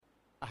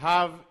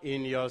have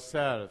in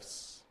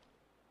yourselves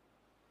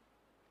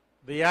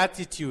the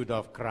attitude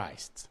of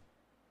Christ,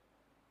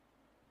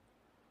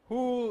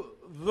 who,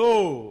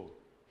 though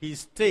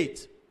his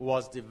state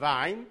was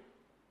divine,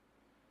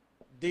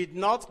 did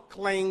not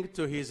cling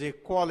to his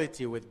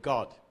equality with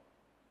God,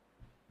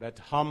 but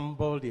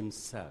humbled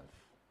himself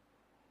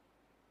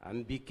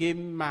and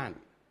became man.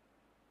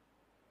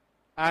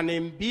 And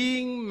in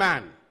being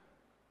man,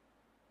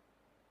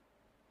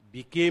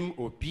 became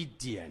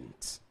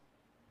obedient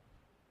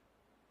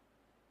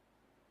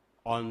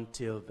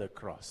until the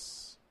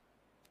cross.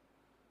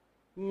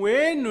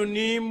 Nwenu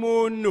n'ime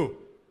unu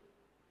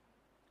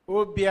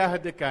obi ahụ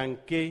dị ka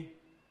nke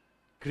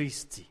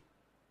Kristi,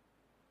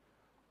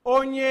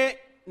 onye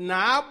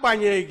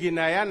na-agbanyeghị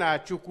na ya na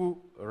Chukwu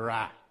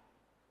ra,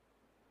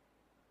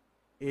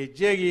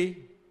 ejeghị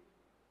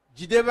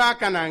jidebe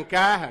aka na nke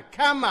ahụ,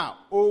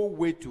 kama o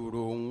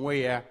weturu onwe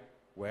ya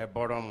wee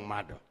bụrụ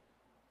mmadụ.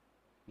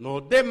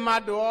 N'ụdị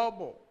mmadụ ọ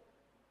bụ,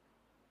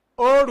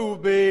 o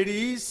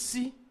rubere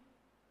isi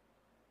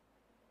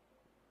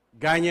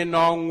ganye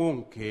n'ọnwụ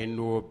nke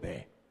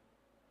n'obe.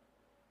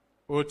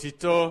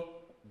 Otito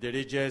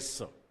dịrị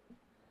Jesu.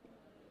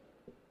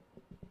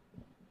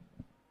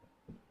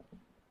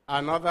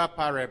 Another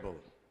parable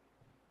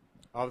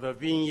of the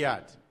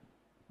vineyard.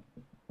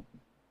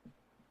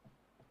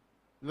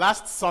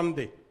 Last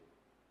Sunday,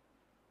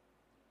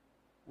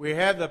 we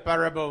heard the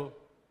parable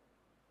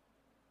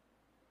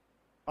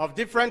of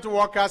different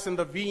workers in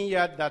the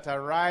vineyard that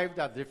arrived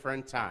at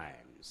different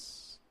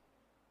times.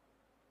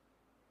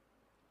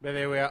 But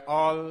they were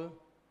all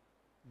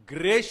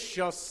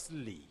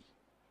graciously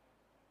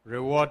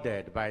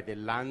rewarded by the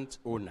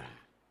landowner.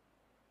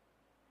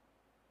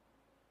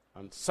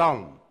 And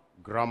some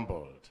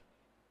grumbled.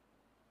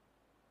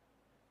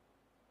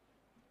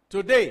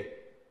 Today,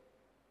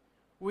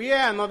 we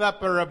hear another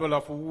parable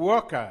of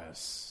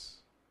workers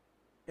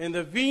in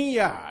the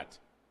vineyard.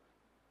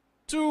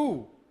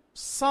 Two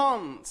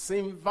sons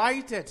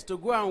invited to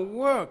go and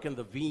work in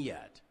the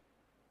vineyard.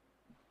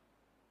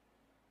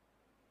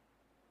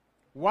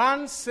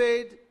 One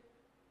said,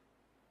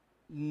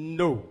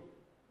 "No,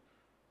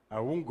 I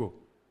won't go."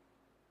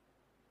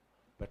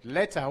 But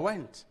later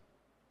went.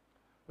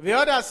 The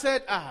other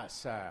said,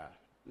 "Sir,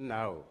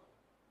 no.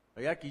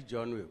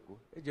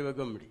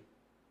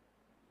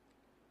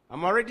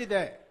 I'm already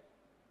there."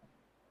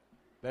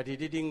 But he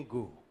didn't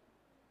go.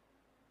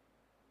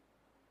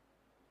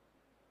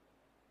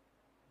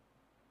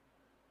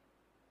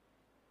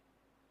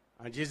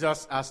 And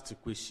Jesus asked a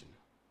question.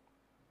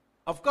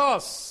 Of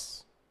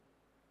course,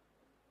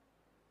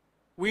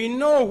 we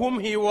know whom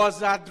he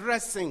was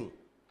addressing: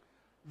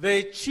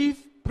 the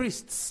chief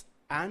priests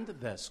and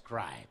the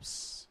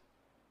scribes.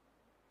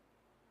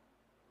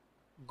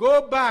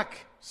 Go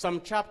back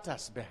some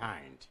chapters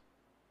behind,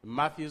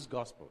 Matthew's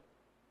Gospel.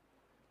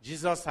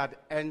 Jesus had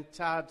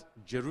entered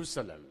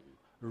Jerusalem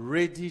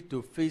ready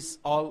to face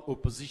all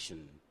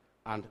opposition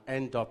and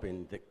end up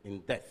in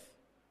death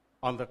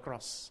on the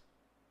cross.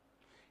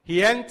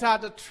 He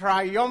entered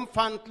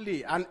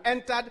triumphantly and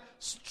entered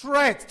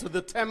straight to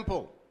the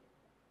temple.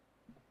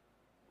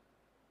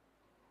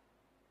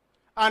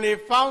 And he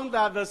found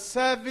that the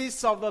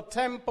service of the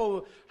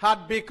temple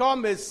had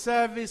become a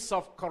service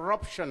of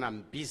corruption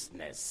and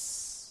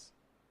business.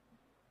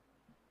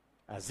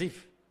 As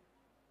if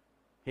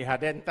he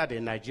had entered a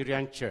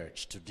Nigerian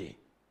church today,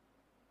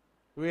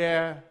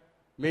 where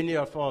many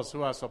of us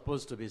who are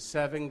supposed to be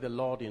serving the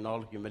Lord in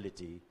all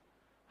humility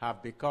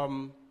have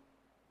become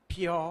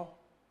pure,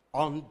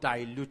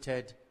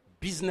 undiluted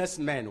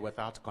businessmen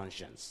without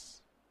conscience.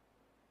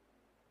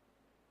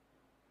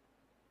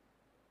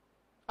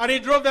 And he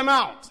drove them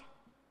out.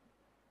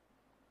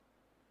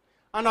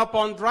 And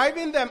upon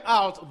driving them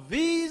out,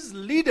 these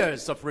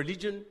leaders of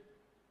religion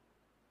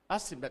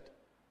asked him, "But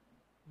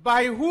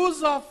by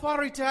whose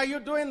authority are you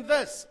doing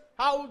this?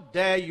 How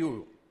dare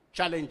you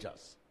challenge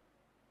us?"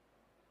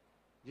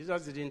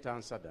 Jesus didn't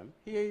answer them.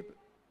 He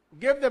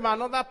gave them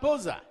another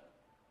poser.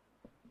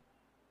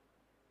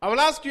 I will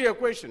ask you a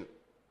question.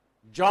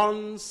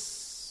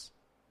 John's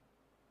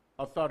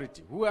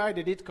authority, where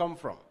did it come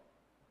from?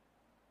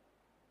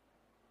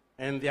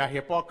 In their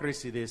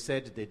hypocrisy, they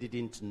said they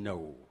didn't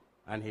know,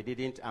 and he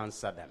didn't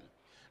answer them.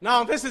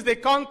 Now, this is the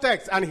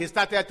context, and he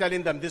started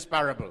telling them these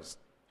parables.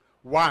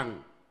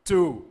 1,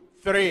 2,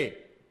 3,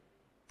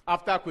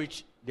 after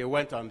which they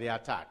went on the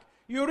attack.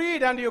 You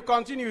read and you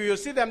continue, you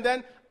see them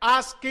then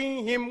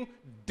asking him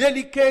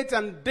delicate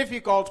and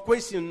difficult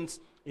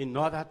questions in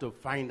order to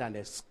find an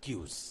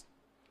excuse.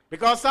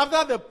 Because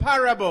after the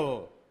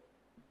parable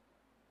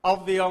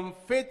of the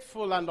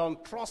unfaithful and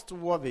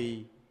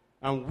untrustworthy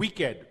and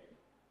wicked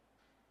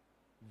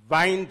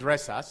vine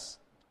dressers,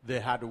 they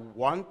had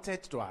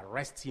wanted to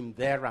arrest him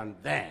there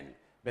and then,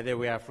 but they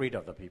were afraid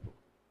of the people.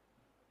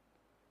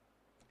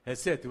 He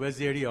said,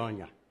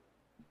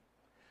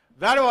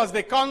 that was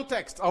the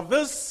context of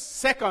this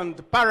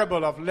second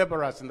parable of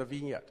laborers in the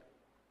vineyard.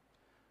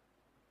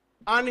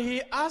 And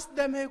he asked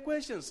them a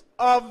question.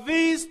 Of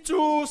these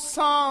two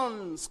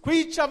sons,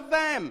 which of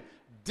them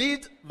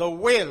did the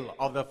will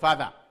of the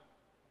Father?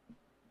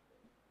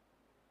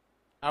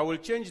 I will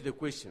change the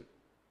question.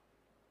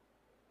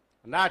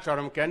 Na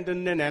achọrọ m ka ndị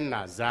nne na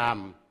nna zaa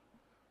m.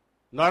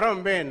 Nọrọ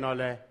mgbe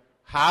nọle,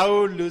 ha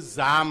olu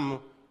zaa m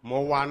ma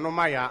ụwa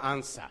anụma ya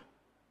answer.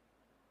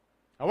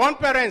 I want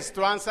parents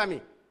to answer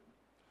me.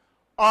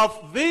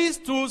 Of these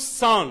two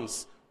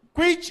sons,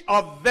 which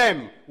of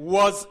them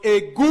was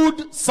a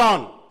good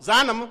son?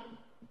 Zanam?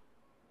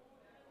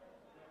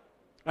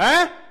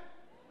 Eh?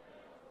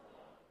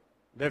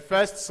 The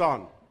first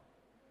son.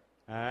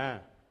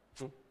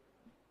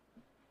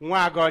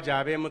 Nwa agoja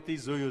abe muti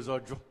zoyo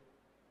zojo.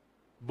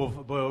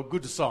 But a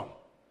good son.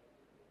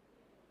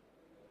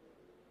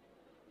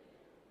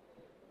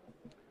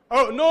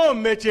 Oh no,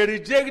 mecheri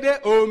jegde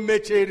o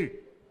mecheri.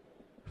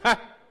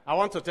 I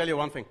want to tell you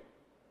one thing.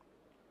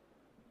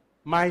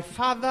 My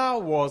father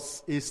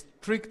was a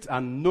strict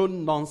and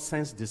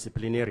no-nonsense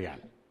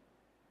disciplinarian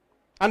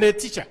and a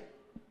teacher.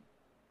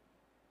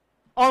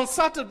 On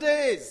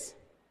Saturdays,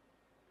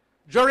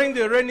 during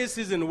the rainy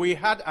season, we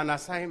had an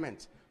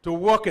assignment to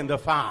work in the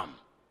farm.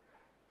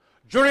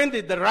 During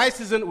the dry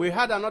season, we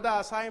had another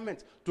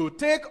assignment to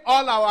take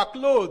all our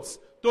clothes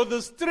to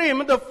the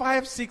stream, the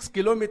 5-6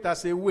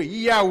 kilometers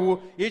away.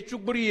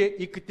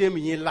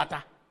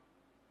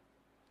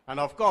 And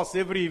of course,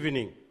 every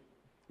evening,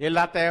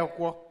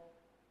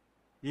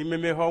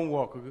 imeme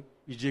homework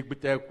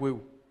ijegbute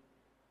ekwewu.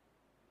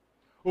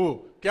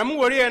 Oh, kem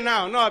worry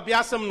now, no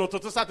biasem no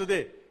to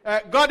Saturday.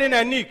 God in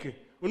a nick,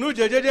 unu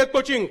jejeje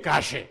coaching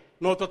kashe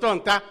no to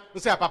nta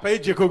nse papa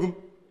ejekogum.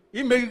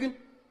 Imegin.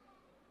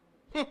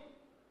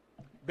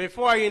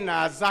 Before in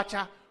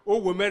azacha o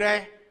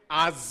womere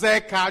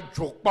azeka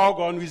jokpa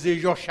go nu ize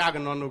yo shag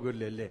no no go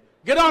lele.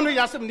 Get on with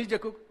yasem ni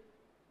jekog.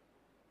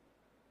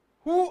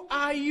 Who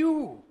are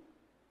you?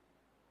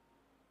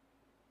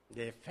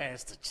 The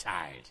first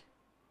child.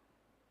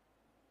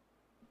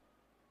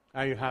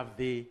 And you have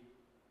the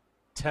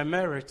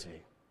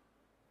temerity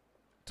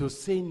to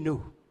say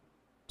no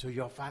to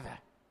your father.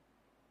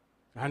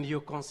 And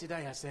you consider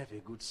yourself a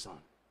good son.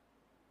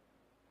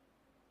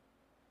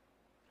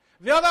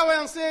 The other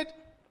one said,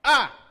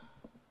 now.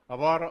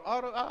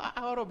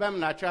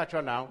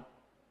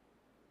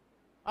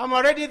 I'm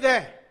already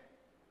there.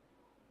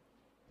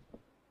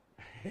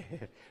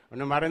 I'm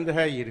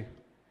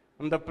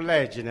the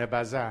pledge in a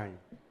bazaar.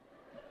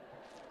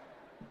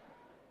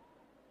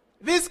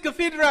 This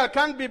cathedral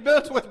can't be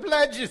built with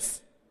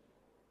pledges.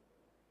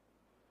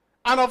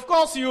 And of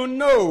course, you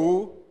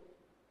know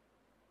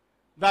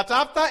that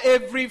after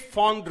every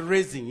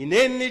fundraising in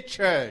any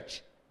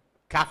church,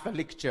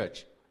 Catholic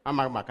church,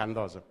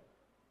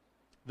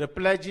 the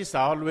pledges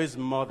are always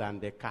more than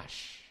the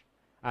cash.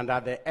 And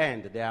at the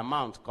end, the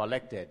amount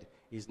collected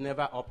is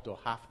never up to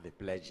half the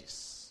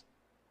pledges.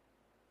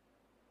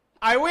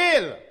 I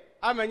will.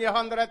 How many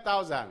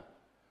 100,000?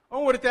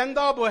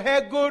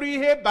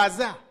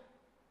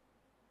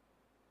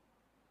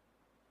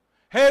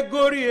 He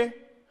gorie,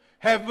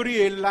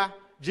 hevriela,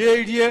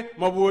 jerie,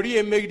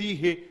 maborie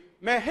megdihe.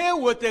 Me he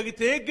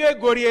wotegite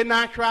gorie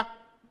nashwa.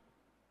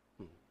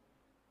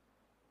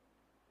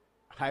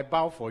 I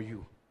bow for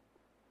you.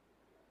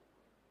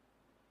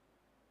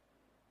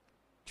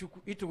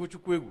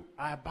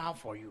 I bow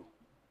for you.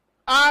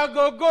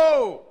 I'll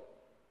go.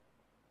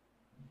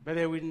 But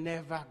they will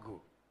never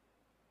go.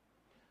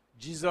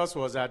 Jesus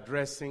was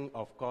addressing,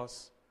 of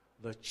course,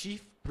 the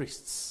chief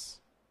priests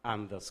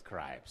and the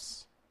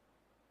scribes.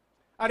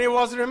 And he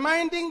was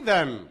reminding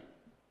them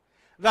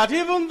that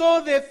even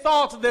though they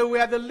thought they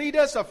were the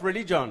leaders of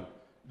religion,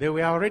 they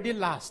were already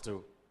last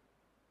too.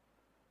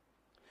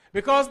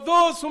 Because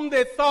those whom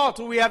they thought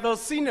were the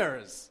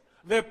sinners,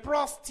 the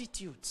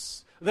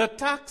prostitutes, the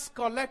tax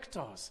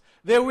collectors,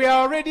 they were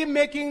already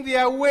making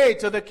their way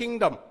to the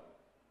kingdom.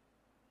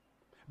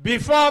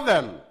 Before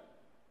them,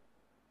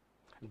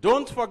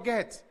 don't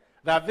forget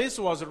that this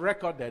was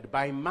recorded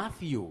by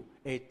Matthew,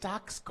 a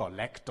tax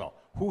collector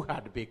who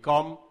had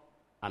become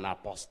an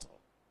apostle.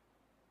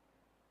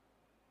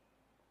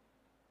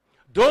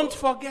 Don't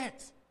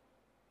forget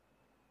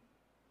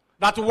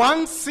that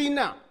one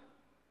sinner,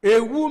 a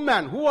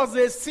woman who was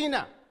a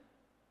sinner,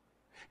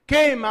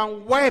 came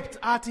and wept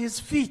at his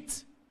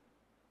feet,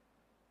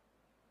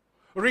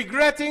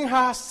 regretting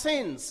her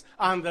sins,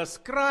 and the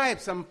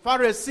scribes and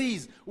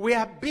Pharisees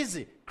were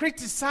busy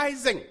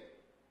criticizing.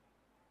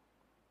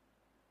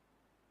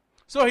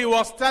 So he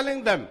was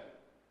telling them,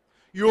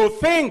 you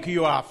think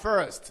you are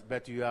first,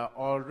 but you are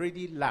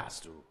already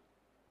last.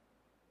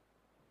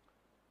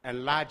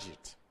 Enlarge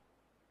it.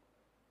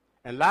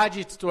 Enlarge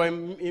it to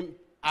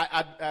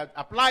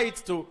apply it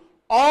to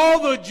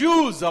all the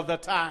Jews of the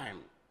time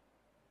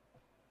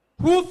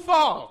who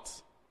thought,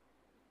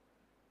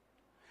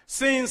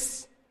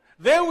 since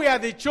they were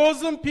the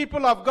chosen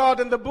people of God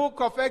in the book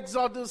of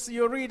Exodus,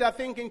 you read, I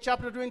think, in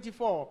chapter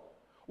 24,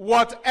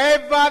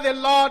 whatever the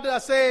Lord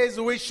says,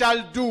 we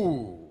shall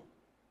do.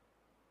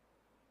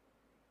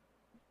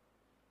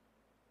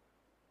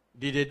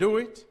 Did they do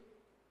it?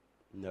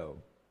 No.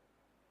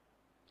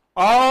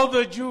 All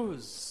the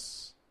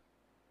Jews.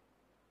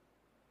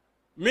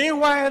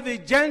 Meanwhile, the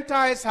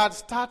Gentiles had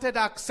started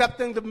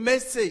accepting the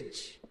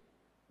message.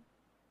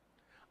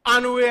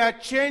 And we are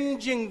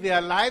changing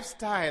their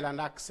lifestyle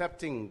and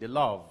accepting the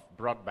love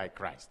brought by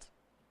Christ.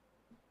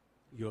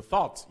 You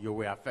thought you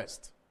were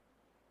first.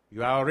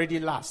 You are already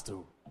last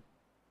too.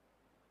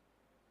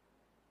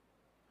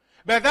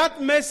 But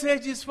that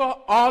message is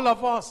for all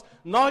of us,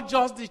 not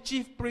just the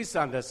chief priests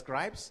and the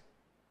scribes,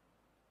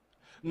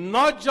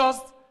 not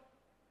just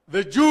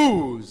the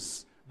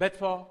Jews, but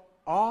for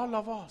all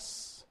of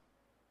us.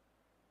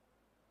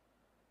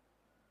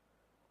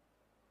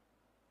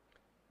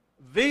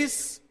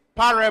 This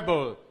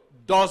parable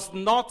does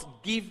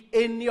not give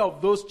any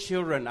of those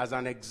children as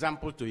an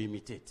example to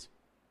imitate.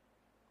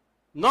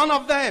 None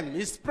of them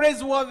is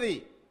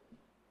praiseworthy.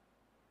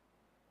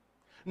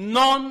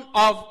 None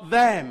of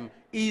them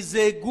is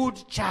a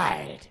good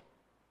child.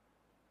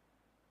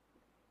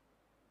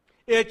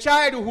 A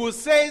child who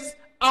says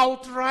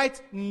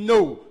outright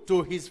no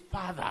to his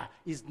father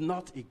is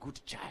not a good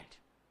child.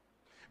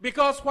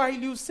 Because while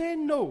you say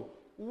no,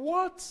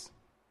 what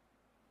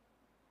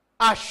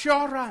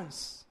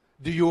assurance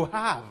do you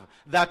have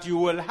that you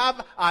will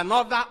have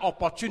another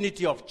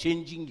opportunity of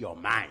changing your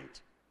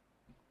mind?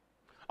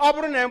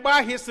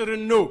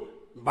 No,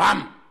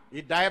 bam,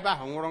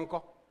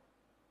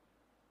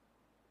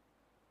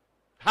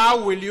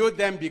 how will you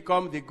then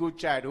become the good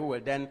child who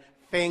will then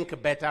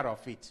think better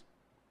of it?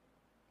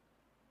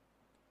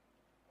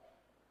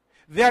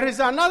 There is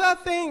another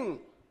thing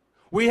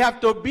we have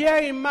to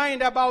bear in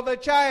mind about the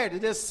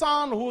child, the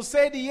son who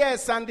said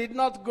yes and did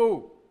not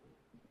go.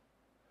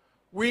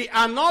 We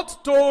are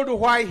not told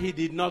why he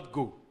did not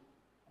go.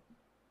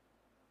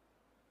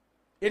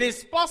 It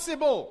is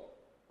possible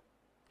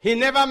he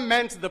never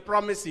meant the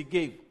promise he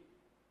gave.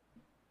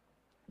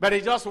 But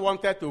he just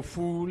wanted to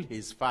fool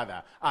his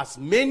father, as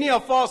many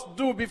of us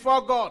do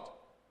before God.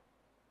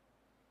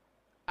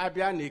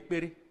 Abia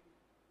Nekperi,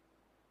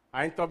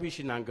 I'm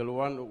talking angle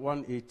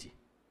 180.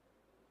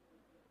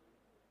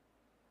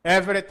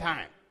 Every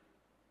time.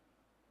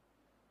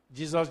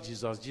 Jesus,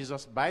 Jesus,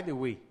 Jesus. By the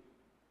way,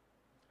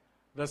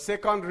 the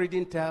second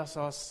reading tells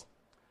us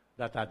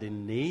that at the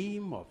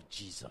name of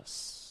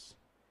Jesus,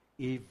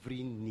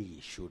 every knee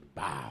should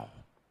bow.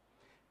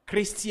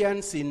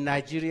 Christians in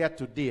Nigeria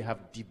today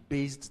have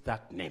debased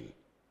that name.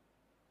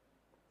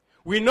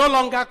 We no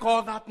longer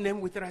call that name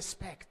with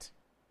respect.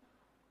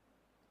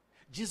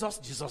 Jesus,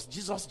 Jesus,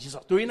 Jesus,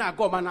 Jesus. Do you not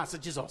go man and say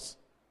Jesus?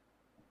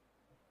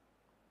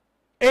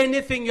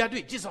 Anything you are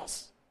doing,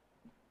 Jesus.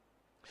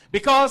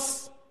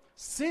 Because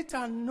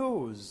Satan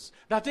knows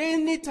that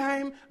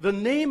anytime the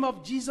name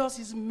of Jesus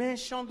is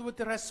mentioned with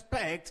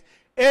respect,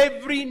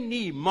 every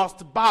knee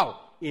must bow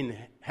in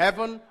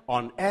heaven,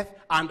 on earth,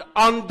 and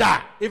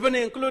under, even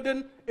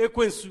including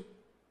Ekwensu.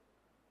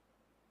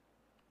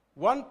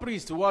 One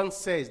priest once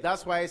says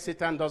that's why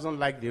Satan doesn't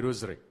like the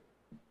rosary.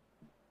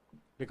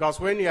 Because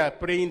when you are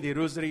praying the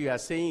rosary, you are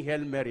saying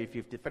Hail Mary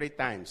 53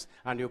 times,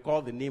 and you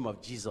call the name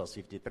of Jesus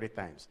 53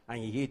 times,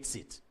 and he hates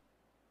it.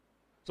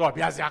 So,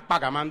 biazi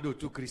akpagamando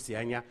to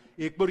Christiania,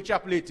 ekpori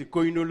chaplet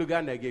koinolu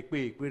gana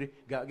gekpe ekpere,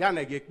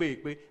 gana gekpe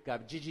ekpe,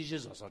 gab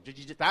Jesus or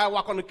Jesus. I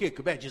walk on the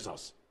cake be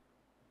Jesus.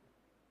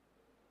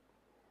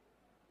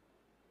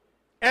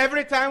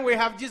 Every time we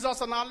have Jesus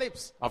on our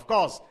lips, of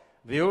course,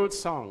 the old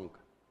song.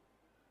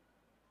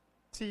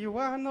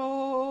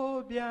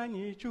 Tiwano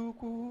biani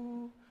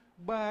chuku,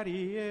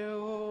 barie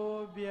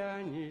o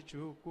biani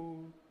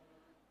chuku,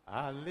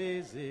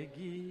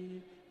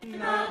 alezegi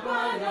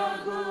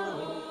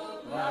nabalago.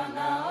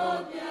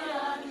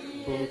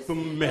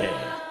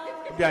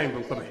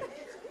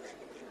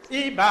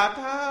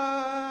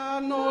 Ibata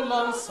no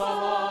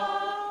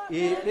lanso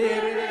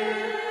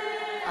ere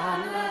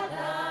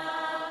anada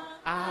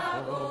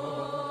abo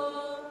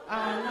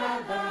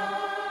anada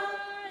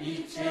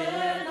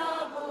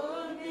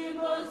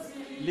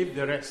leave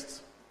the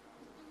rest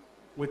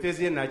with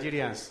Asian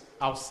Nigerians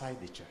outside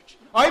the church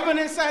or even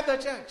inside the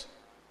church.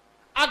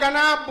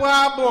 Agana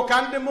buabo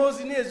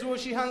kandemozi nezu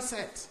shi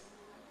handset.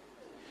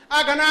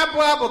 Agana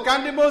buabo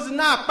kandemozi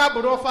na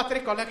akpaburo factory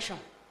collection.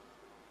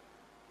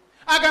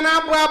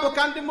 Agana buabo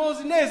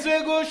kandemozi nezu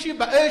ego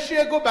shiba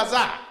ego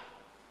bazaar.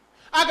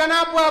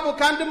 Agana buabo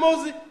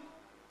kandemozi.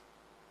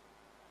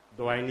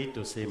 Do I need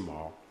to say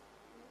more?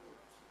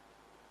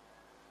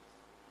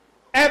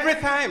 Every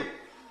time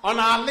on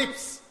our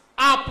lips,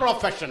 our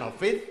profession of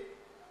faith,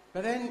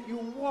 but then you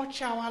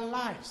watch our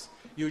lives,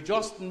 you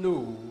just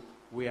know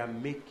we are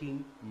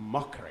making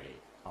mockery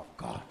of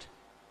God.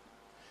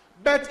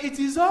 But it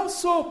is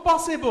also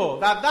possible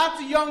that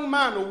that young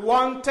man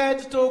wanted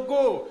to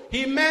go.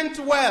 He meant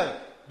well,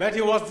 but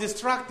he was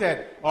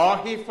distracted, or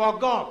he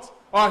forgot,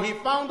 or he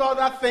found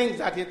other things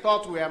that he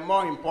thought were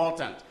more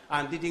important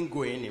and didn't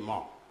go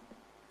anymore.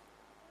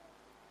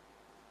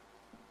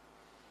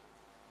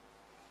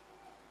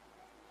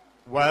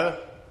 Well,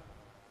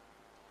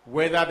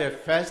 whether the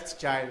first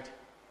child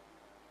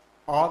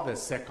or the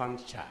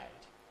second child,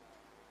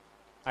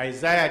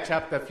 Isaiah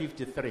chapter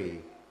 53,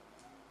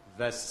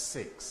 verse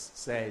 6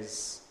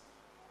 says,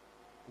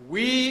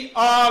 "We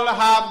all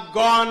have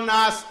gone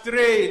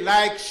astray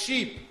like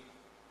sheep,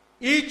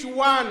 each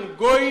one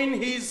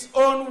going his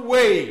own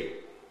way.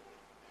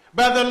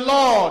 But the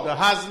Lord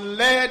has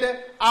laid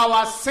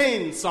our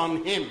sins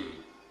on him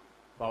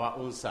for our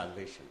own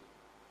salvation.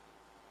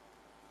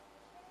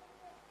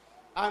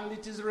 And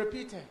it is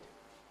repeated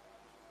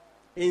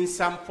in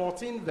Psalm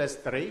 14 verse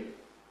 3,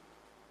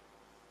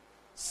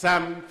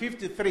 Psalm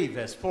 53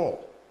 verse 4,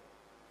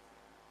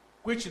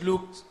 which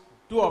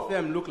two of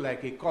them look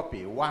like a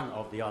copy, one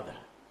of the other.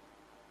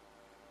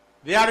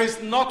 There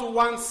is not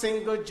one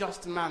single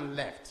just man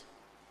left.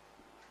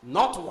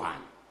 Not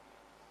one.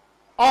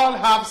 All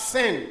have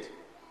sinned.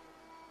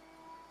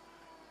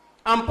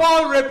 And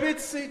Paul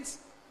repeats it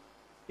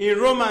in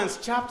Romans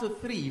chapter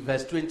 3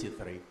 verse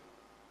 23.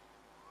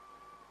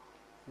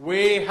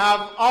 We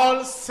have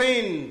all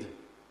sinned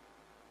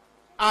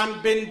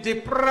and been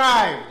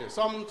deprived.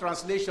 Some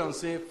translations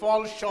say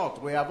fall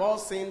short. We have all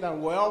sinned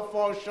and we all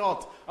fall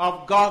short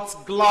of God's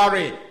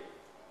glory.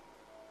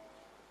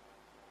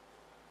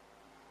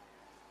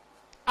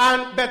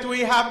 But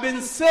we have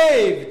been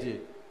saved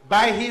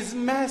by his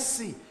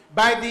mercy,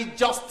 by the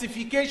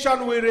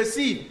justification we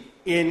receive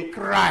in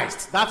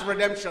Christ. That's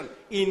redemption.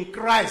 In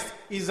Christ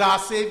is our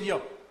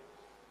Savior.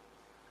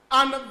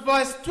 And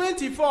verse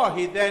 24,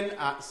 he then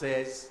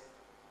says,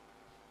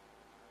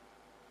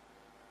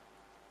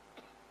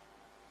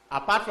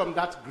 apart from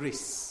that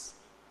grace,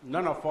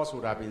 none of us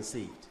would have been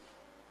saved.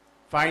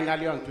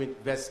 Finally, on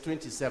verse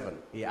 27,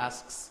 he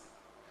asks,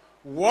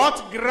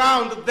 what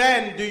ground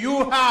then do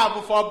you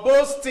have for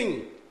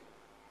boasting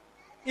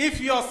if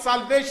your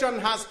salvation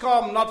has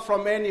come not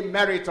from any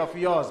merit of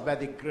yours, but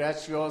the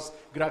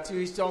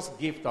gratuitous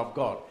gift of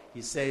God?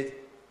 He said,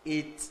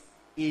 it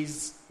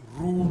is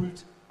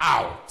ruled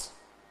out.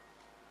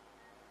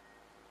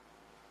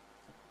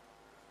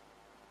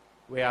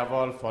 We have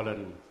all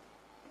fallen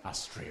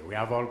astray. We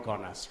have all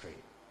gone astray.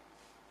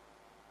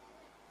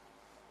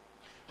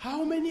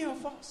 How many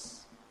of us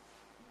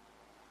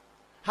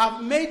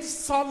have made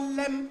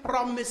solemn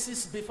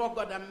promises before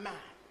God and man?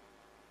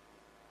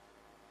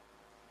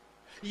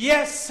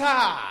 Yes, sir,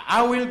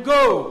 I will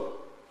go.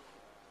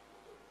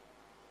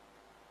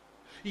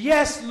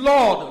 Yes,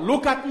 Lord,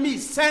 look at me,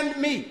 send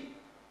me.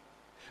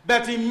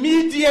 But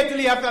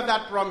immediately after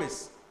that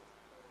promise,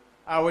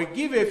 I will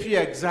give a few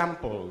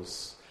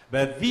examples,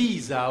 but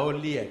these are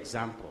only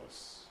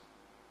examples.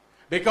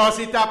 Because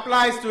it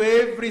applies to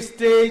every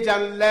stage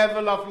and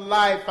level of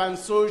life and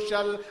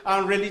social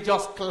and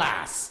religious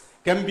class.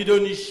 The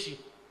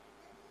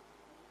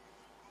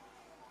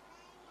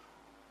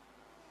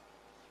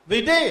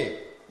day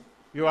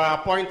you are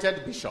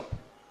appointed bishop,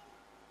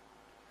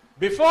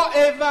 before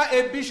ever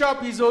a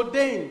bishop is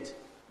ordained,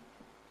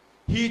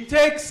 he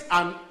takes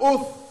an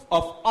oath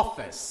of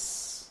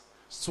office,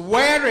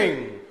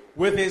 swearing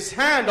with his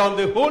hand on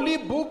the holy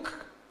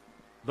book,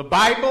 the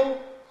Bible,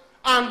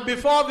 and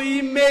before the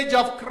image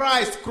of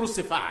Christ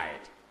crucified.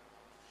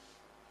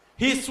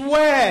 He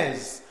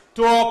swears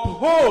to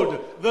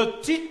uphold the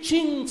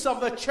teachings of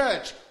the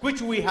church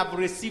which we have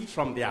received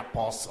from the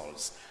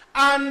apostles,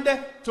 and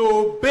to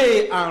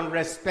obey and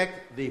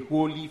respect the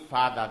Holy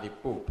Father, the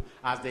Pope,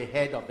 as the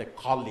head of the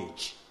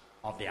college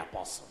of the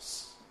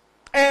apostles.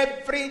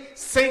 Every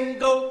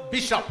single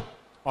bishop,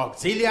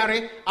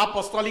 auxiliary,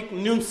 apostolic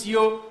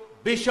nuncio,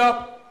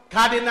 bishop,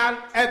 cardinal,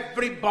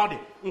 everybody.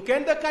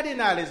 Okay, the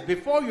cardinal is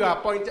before you are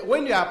appointed,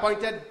 when you are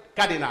appointed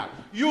cardinal,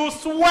 you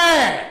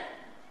swear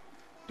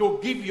to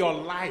give your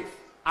life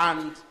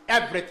and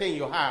everything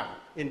you have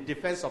in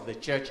defense of the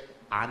church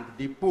and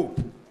the Pope.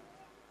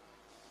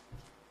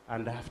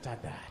 And after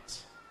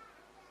that,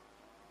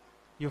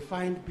 you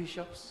find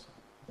bishops,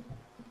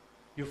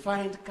 you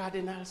find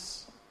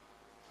cardinals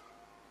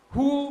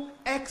who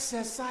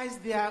exercise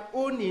their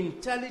own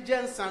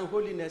intelligence and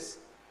holiness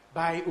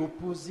by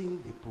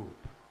opposing the Pope.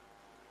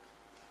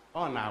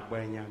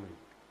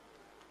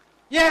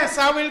 Yes,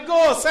 I will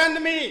go,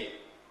 send me.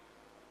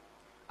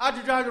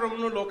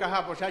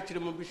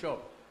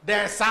 Bishop.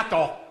 There's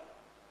Sato.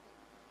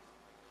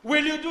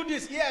 Will you do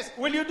this? Yes.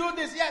 Will you do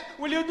this? Yes.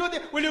 Will you do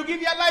this? Will you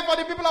give your life for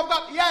the people of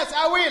God? Yes,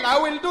 I will. I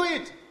will do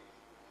it.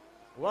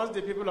 Once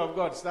the people of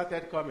God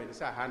started coming, they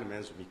said,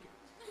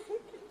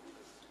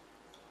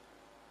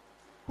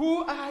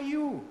 who are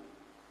you?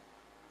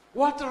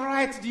 What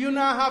right do you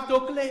now have to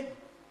claim?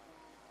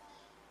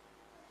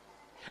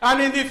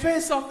 And in the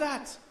face of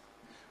that,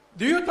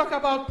 do you talk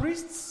about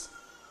priests?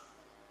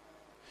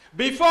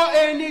 Before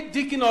any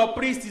deacon or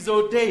priest is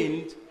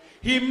ordained,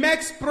 he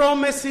makes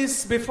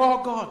promises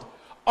before God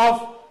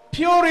of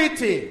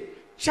purity,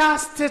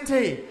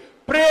 chastity,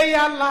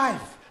 prayer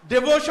life,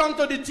 devotion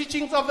to the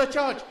teachings of the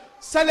church,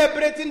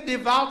 celebrating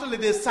devoutly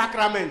the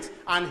sacraments,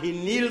 and he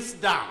kneels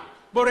down.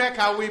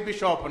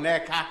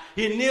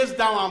 He kneels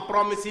down and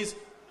promises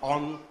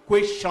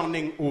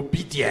unquestioning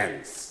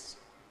obedience.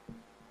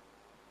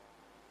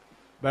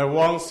 But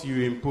once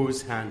you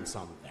impose hands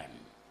on them,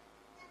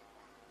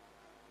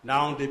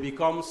 now they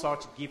become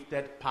such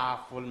gifted,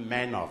 powerful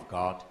men of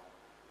God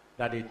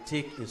that they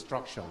take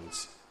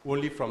instructions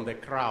only from the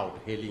crowd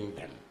hailing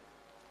them.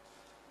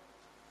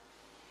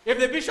 If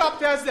the bishop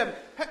tells them,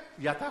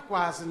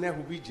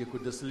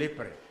 the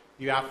slippery,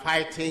 You are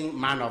fighting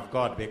man of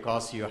God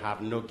because you have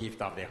no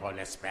gift of the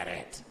Holy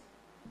Spirit.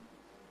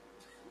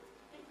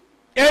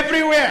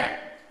 Everywhere.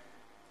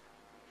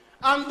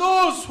 And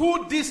those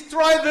who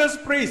destroy these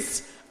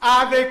priests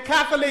are the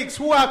Catholics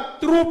who are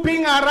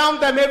trooping around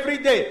them every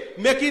day,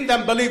 making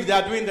them believe they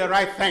are doing the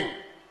right thing.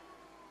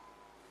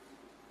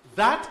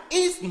 That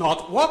is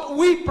not what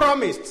we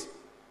promised.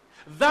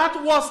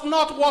 That was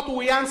not what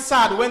we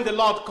answered when the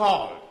Lord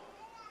called.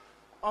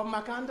 Oh,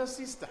 Makanda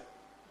sister.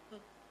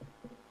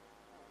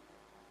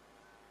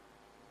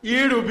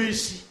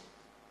 Irubishi.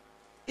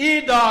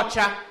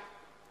 Idocha.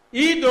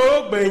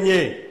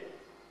 Idogbenye.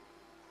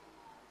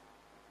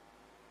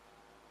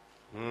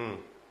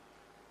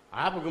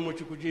 Abụghị m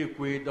Chukwu ji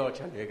ekwu ịdọ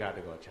ọcha na ego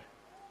adịghị ọcha.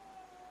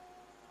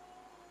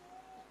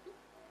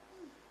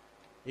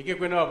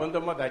 Ikekwe na ọ bụ ndị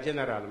mọda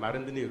jeneral mara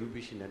ndị na-erube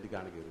isi na ndị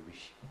ga-anaghị erube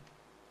isi.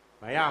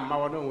 Ma ya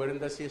amawa na o nwere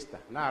ndị sista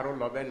na-arụ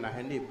ụlọ be nna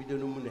ha na-ebido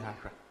n'ụmụnne ha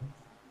aka.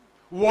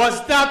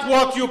 Was that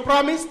what you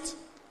promised?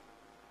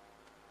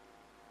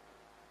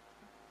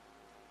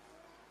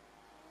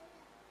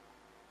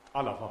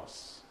 All of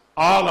us.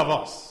 All of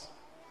us.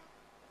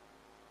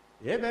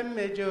 Ebe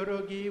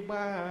mmejọrọ gị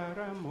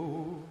gbara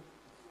m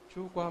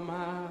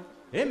Chukwama,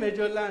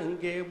 emejola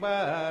nge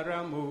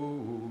gbara m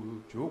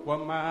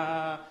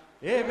Chukwama,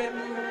 ebe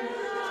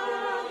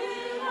mmejọrọ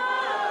gị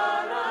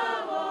gbara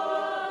m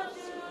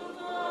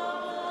Chukwama,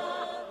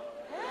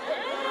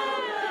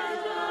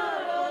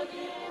 emejọrọ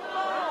gị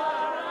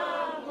gbara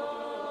m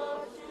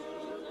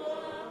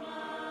Chukwama.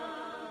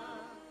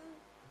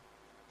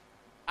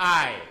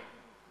 I,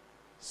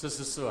 so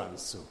and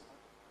so,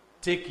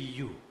 take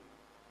you,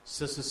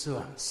 so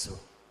and so,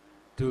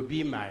 to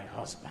be my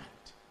husband,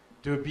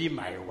 to be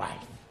my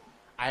wife.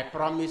 I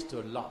promise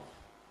to love,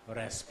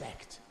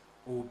 respect,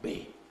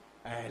 obey,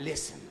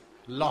 listen,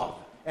 love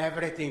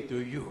everything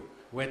to you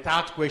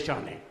without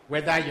questioning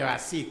whether you are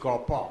sick or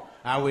poor.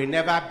 I will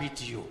never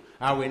beat you.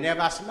 I will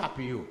never slap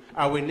you.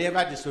 I will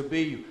never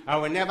disobey you. I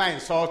will never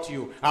insult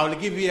you. I will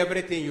give you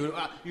everything.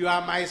 You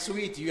are my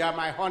sweet. You are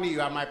my honey.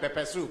 You are my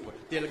pepper soup.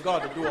 Till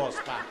God do us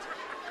part.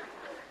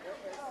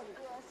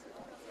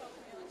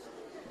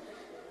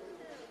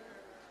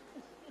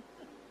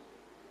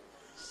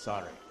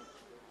 Sorry.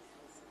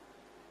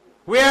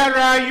 Where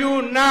are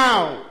you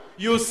now?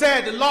 You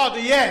said, Lord,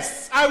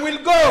 yes, I will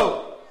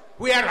go.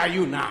 Where are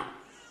you now?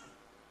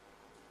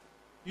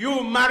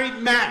 You married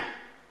man.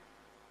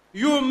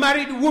 You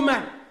married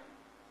woman.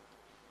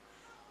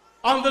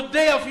 On the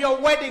day of your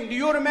wedding, do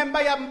you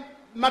remember your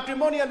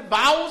matrimonial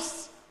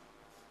vows?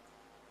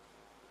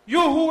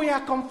 You who were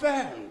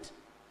confirmed.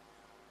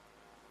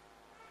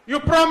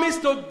 You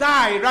promised to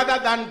die rather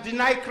than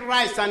deny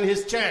Christ and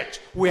his church.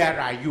 Where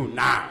are you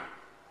now?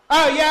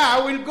 Oh, yeah,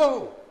 I will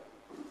go.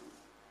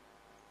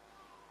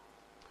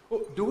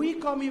 Oh, do we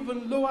come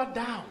even lower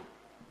down?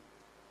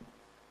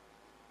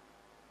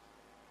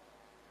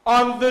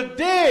 On the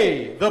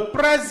day the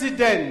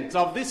president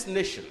of this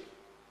nation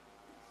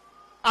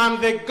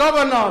and the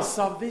governors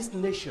of this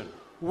nation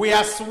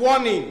were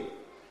sworn in,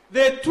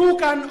 they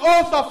took an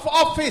oath of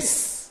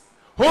office,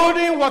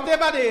 holding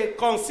whatever they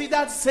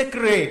considered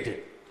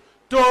sacred,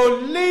 to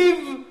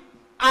live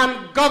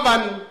and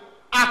govern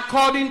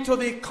according to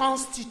the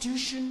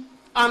Constitution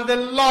and the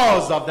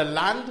laws of the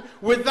land,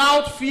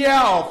 without fear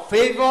or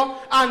favor,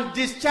 and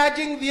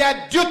discharging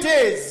their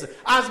duties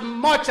as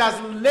much as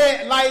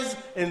lies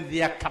in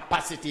their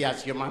capacity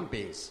as human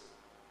beings.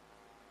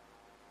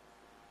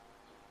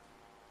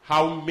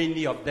 How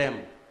many of them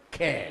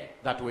care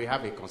that we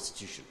have a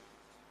constitution?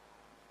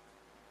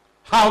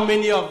 How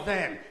many of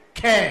them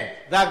care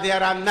that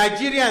there are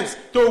Nigerians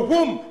to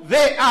whom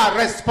they are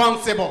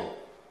responsible?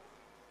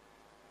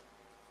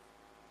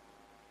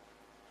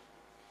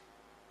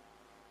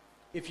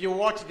 If you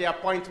watch the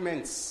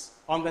appointments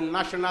on the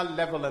national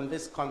level in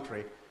this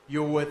country,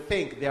 you will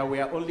think there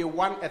were only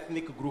one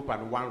ethnic group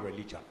and one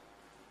religion.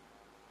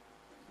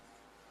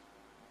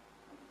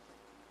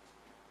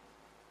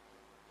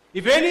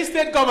 If any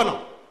state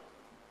governor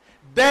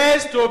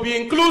dares to be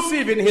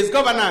inclusive in his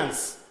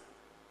governance,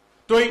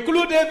 to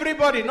include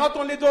everybody, not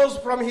only those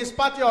from his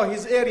party or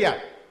his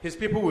area, his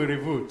people will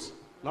revolt,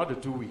 not the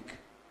too weak.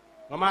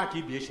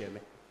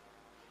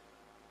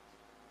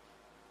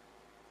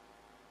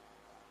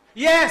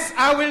 Yes,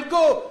 I will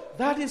go.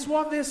 That is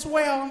what they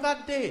swear on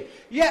that day.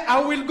 Yeah, I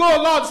will go,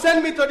 Lord.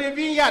 Send me to the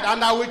vineyard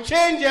and I will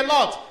change a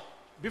lot.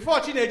 Before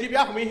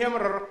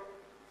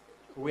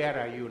where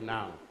are you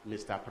now,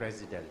 Mr.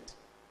 President?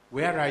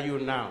 Where are you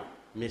now,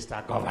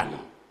 Mr. Governor?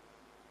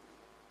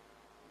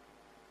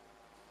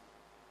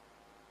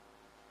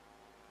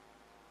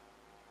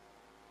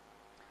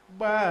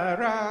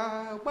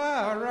 Bara,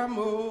 bara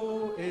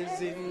mo,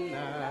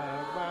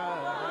 ezinna,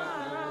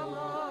 bara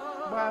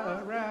mo,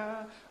 bara.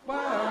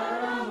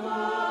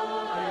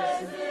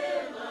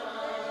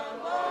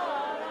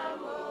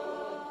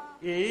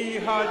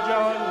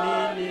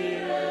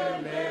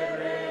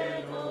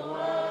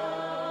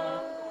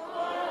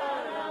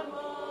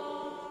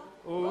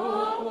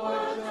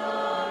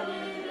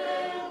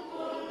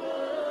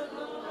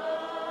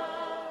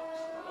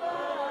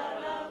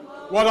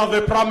 What are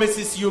the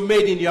promises you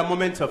made in your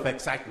moments of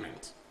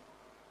excitement?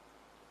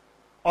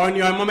 Or in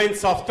your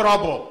moments of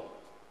trouble?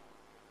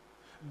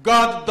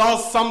 God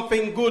does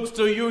something good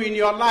to you in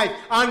your life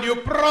and you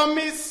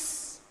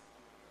promise.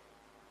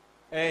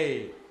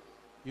 Hey,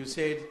 you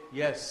said,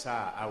 yes,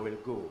 sir, I will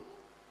go.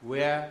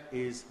 Where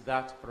is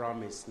that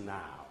promise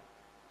now?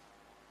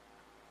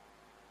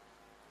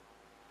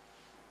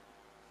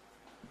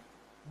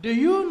 Do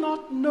you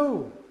not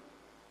know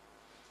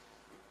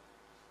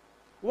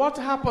what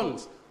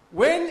happens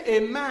when a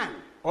man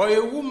or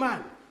a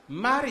woman,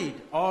 married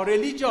or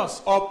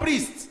religious or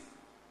priest,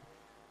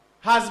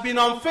 has been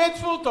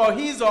unfaithful to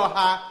his or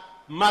her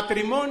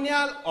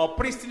matrimonial or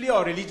priestly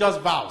or religious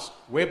vows?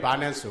 When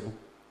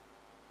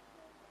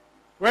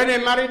a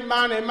married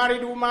man, a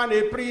married woman,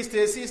 a priest,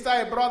 a sister,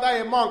 a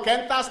brother, a monk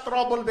enters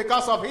trouble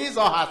because of his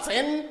or her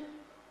sin,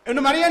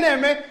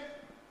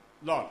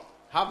 Lord,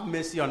 have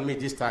mercy on me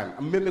this time.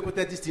 I'm going to put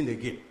this thing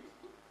again.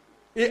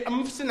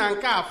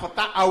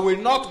 I will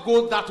not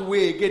go that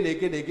way again.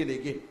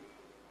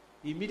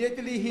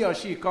 Immediately he or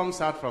she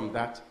comes out from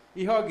that.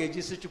 He but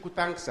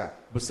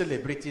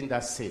celebrating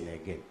that sin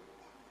again.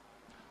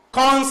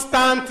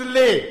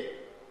 Constantly.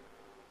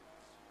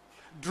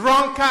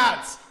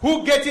 Drunkards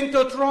who get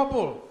into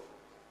trouble.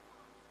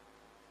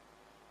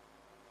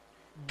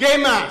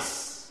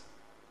 Gamers.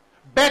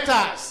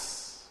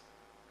 Betters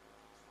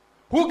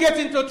who get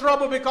into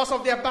trouble because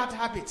of their bad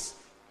habits.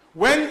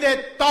 When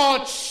they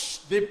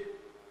touch the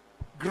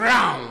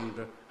ground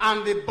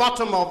and the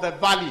bottom of the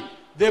valley,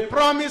 they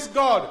promise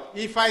God,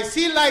 if I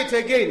see light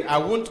again, I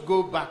won't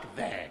go back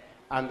there.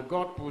 And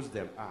God pulls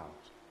them out.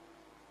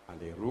 And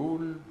they roll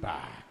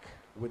back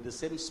with the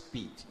same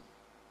speed.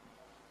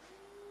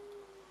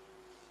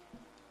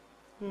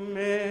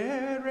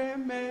 Mere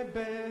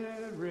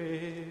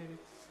mebere,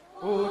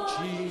 o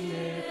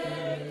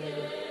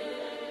Chineke.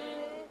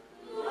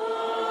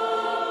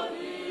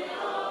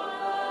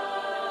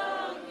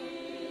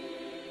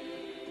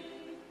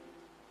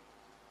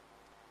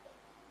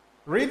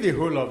 Read the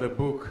whole of the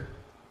book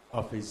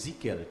of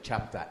Ezekiel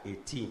chapter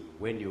 18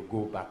 when you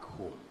go back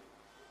home.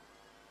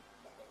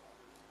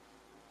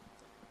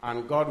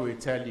 And God will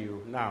tell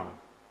you now,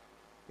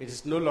 it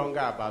is no longer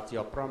about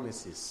your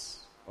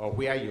promises or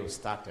where you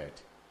started.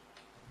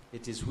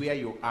 It is where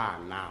you are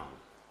now.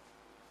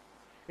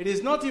 It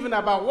is not even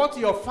about what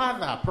your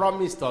father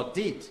promised or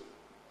did,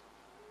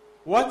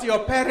 what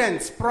your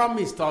parents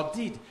promised or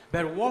did,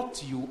 but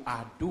what you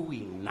are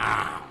doing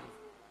now.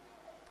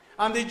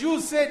 And the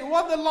Jews said,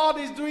 what the Lord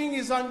is doing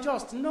is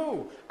unjust.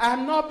 No, I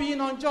am not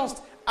being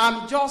unjust.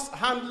 I'm just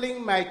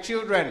handling my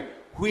children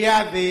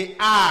where they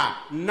are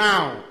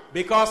now.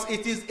 Because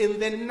it is in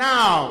the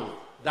now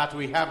that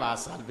we have our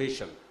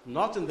salvation,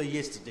 not in the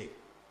yesterday.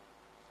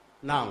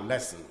 Now,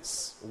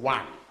 lessons.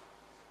 1.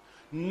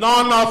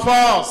 None of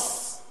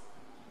us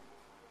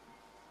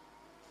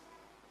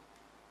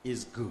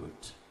is good.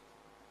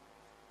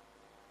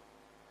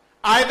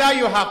 Either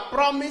you have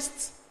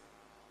promised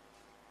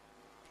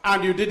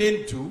and you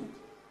didn't do,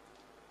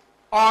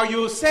 or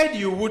you said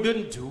you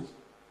wouldn't do,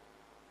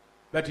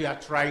 but you are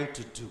trying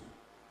to do.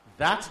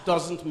 That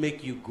doesn't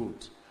make you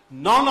good.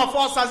 None of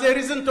us has a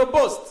reason to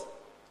boast.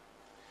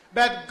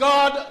 But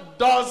God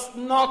does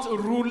not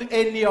rule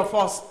any of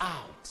us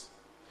out.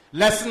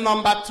 Lesson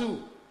number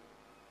 2.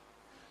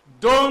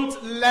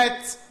 Don't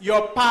let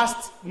your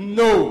past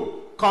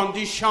no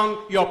condition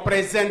your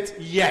present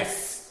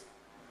yes.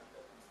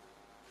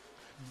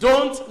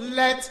 Don't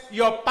let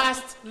your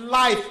past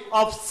life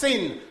of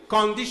sin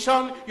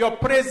condition your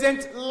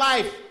present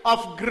life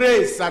of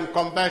grace and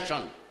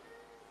conversion.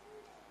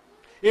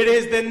 It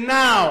is the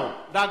now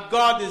that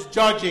God is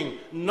judging,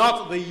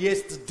 not the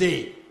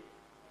yesterday.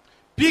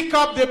 Pick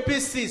up the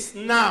pieces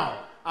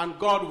now, and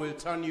God will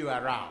turn you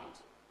around.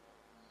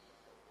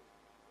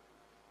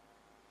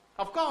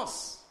 Of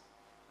course,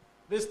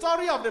 the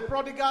story of the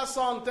prodigal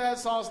son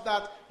tells us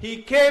that he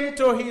came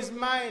to his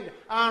mind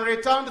and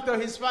returned to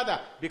his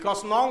father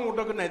because no one would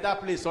go to that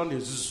place on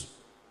the zoo.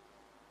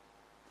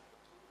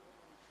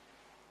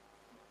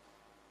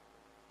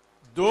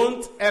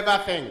 Don't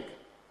ever think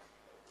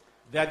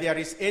that there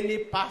is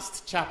any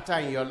past chapter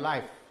in your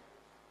life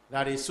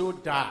that is so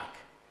dark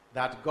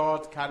that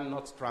God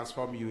cannot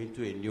transform you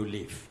into a new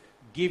leaf.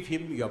 Give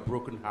him your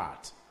broken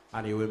heart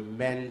and he will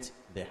mend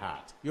the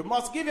heart. You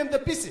must give him the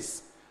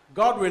pieces.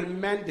 God will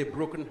mend the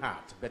broken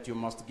heart, but you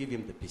must give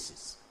him the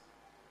pieces.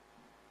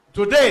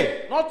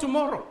 Today, not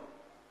tomorrow.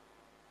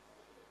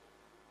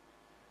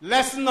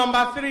 Lesson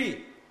number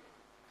 3.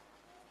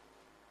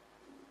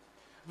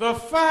 The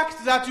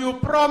fact that you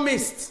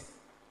promised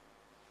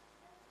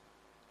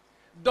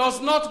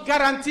does not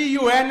guarantee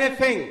you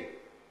anything,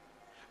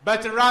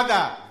 but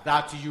rather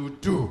that you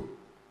do.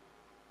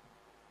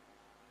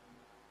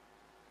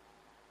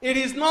 It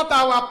is not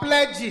our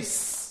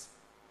pledges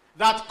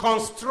that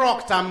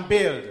construct and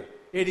build.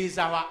 It is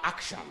our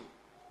action.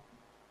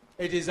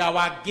 It is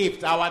our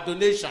gift, our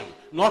donation,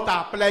 not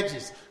our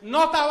pledges,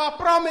 not our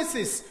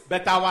promises,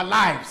 but our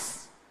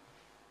lives.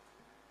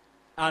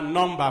 And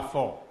number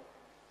 4,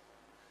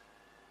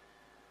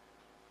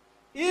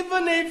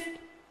 Even if,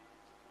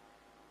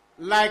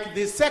 like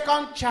the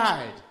second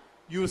child,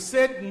 you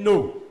said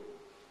no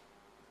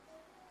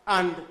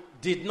and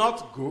did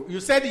not go, you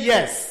said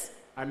yes,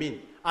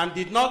 and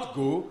did not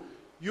go,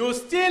 you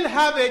still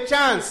have a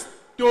chance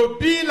to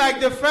be like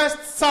the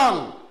first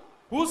son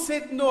who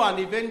said no and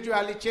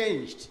eventually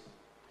changed.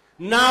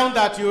 Now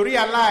that you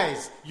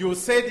realize you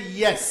said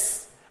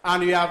yes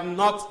and you have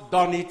not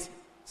done it,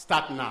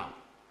 start now.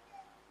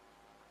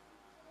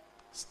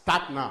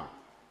 Start now.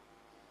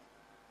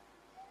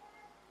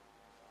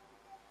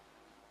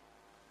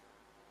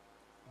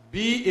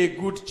 Be a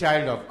good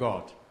child of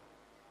God.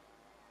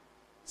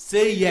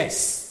 Say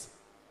yes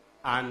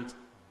and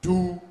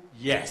do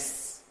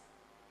yes.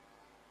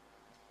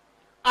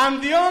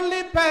 And the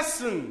only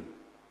person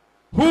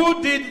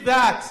who did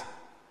that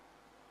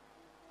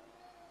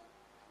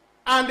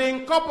and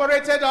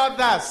incorporated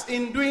others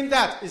in doing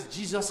that is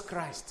Jesus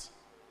Christ.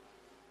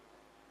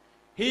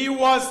 He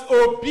was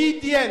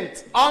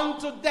obedient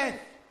unto death.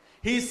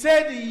 He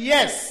said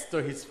yes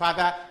to his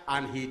Father,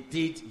 and he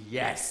did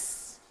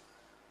yes.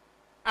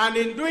 And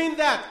in doing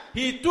that,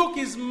 he took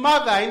his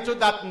mother into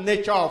that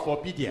nature of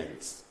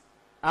obedience.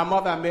 Our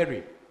mother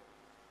Mary.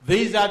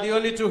 These are the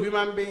only two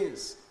human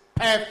beings,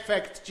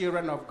 perfect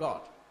children of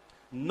God.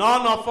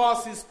 None of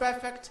us is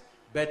perfect,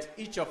 but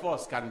each of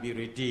us can be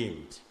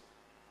redeemed.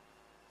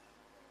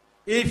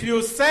 If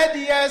you said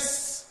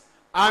yes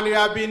and you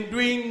have been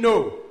doing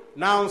no,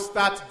 now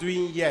start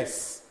doing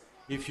yes.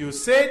 If you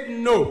said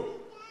no,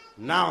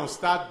 now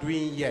start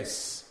doing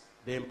yes.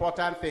 The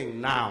important thing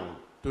now,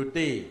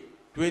 today,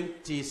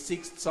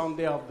 26th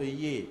Sunday of the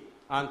year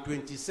and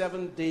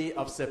 27th day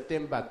of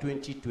September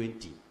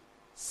 2020,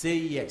 say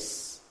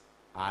yes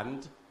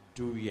and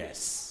do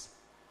yes.